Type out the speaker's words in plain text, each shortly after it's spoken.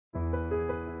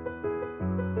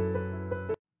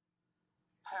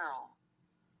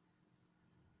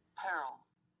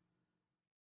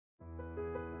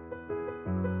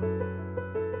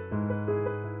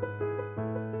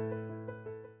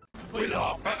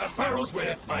laugh at the perils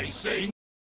we're facing.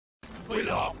 We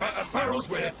laugh at the perils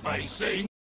we're facing.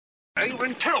 We're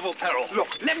in terrible peril.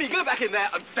 Look, let me go back in there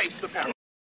and face the peril.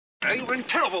 We're in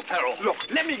terrible peril. Look,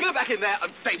 let me go back in there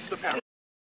and face the peril.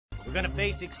 We're gonna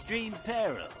face extreme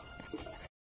peril.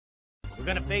 We're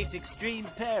gonna face extreme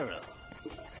peril.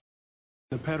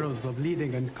 The perils of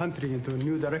leading a country into a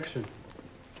new direction.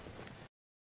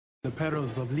 The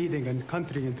perils of leading a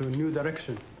country into a new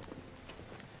direction.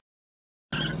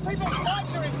 People's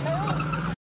lives are in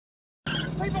peril.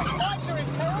 People's lives are in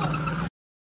peril.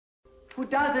 Who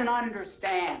doesn't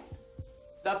understand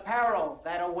the peril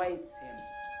that awaits him?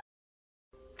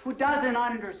 Who doesn't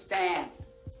understand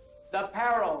the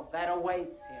peril that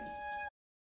awaits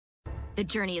him? The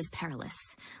journey is perilous.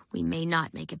 We may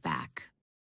not make it back.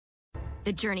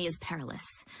 The journey is perilous.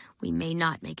 We may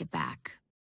not make it back.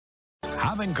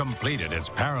 Having completed its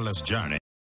perilous journey,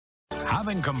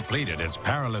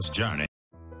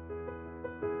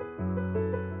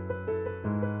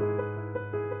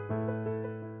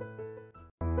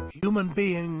 Human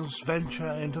beings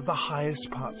venture into the highest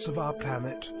parts of our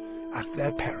planet at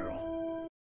their peril.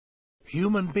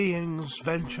 Human beings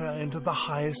venture into the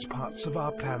highest parts of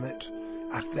our planet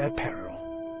at their peril.